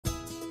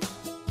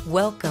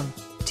Welcome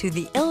to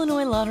the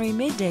Illinois Lottery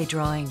Midday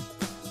Drawing.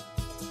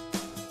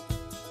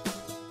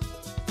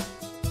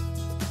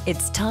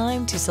 It's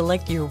time to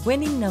select your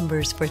winning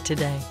numbers for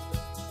today.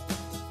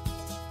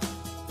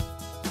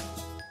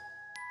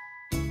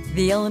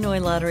 The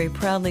Illinois Lottery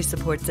proudly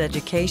supports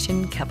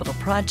education, capital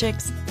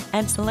projects,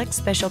 and select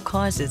special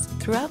causes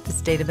throughout the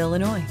state of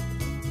Illinois.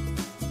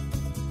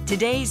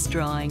 Today's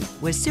drawing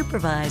was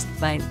supervised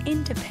by an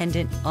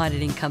independent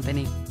auditing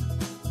company.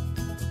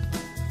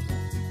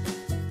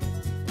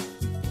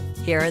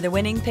 Here are the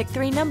winning Pick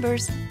 3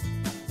 numbers: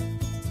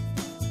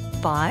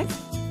 5,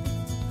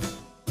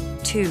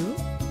 2,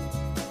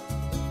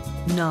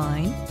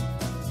 9,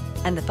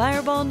 and the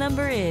fireball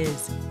number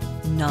is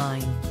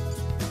 9.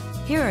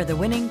 Here are the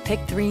winning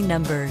Pick 3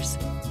 numbers: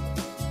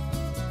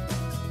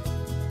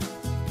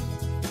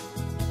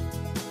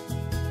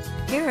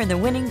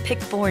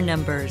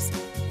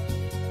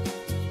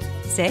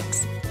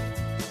 6,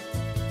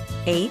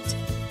 8,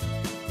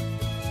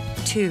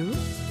 2,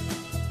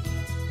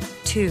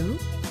 2,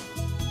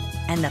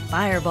 and the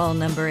fireball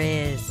number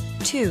is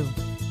 2.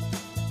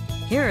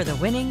 Here are the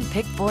winning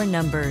Pick 4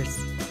 numbers: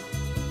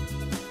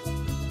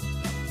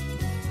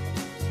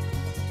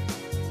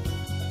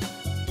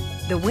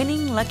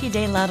 Lucky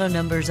Day Lotto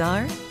numbers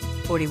are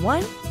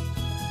 41,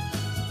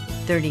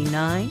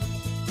 39,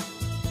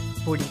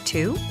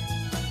 42,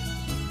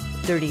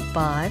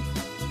 35,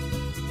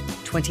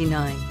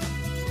 29.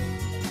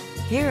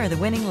 Here are the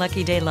winning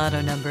Lucky Day Lotto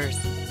numbers: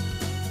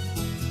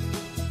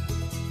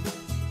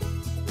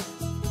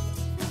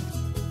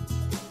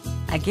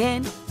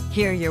 'Again,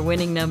 here are your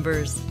winning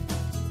numbers: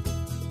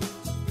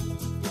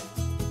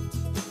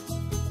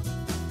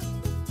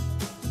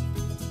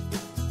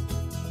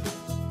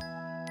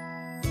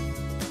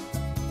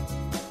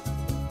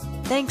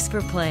 'Thanks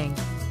for playing.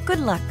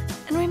 Good luck,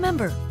 and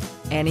remember,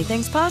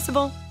 anything's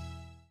possible.